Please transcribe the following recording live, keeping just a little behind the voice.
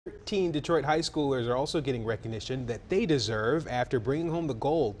16 Detroit high schoolers are also getting recognition that they deserve after bringing home the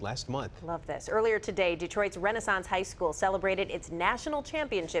gold last month. Love this. Earlier today, Detroit's Renaissance High School celebrated its national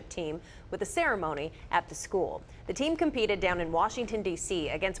championship team with a ceremony at the school. The team competed down in Washington, D.C.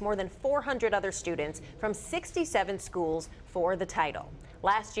 against more than 400 other students from 67 schools for the title.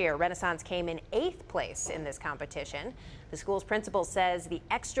 Last year, Renaissance came in 8th place in this competition. The school's principal says the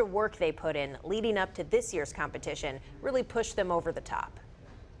extra work they put in leading up to this year's competition really pushed them over the top.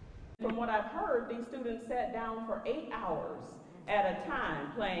 From what I've heard, these students sat down for 8 hours at a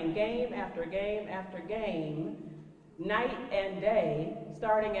time, playing game after game after game, night and day,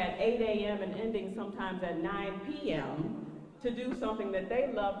 starting at 8 a.m. and ending sometimes at 9 p.m. to do something that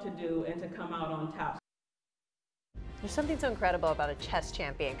they love to do and to come out on top. There's something so incredible about a chess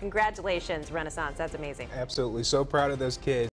champion. Congratulations, Renaissance. That's amazing. Absolutely. So proud of those kids.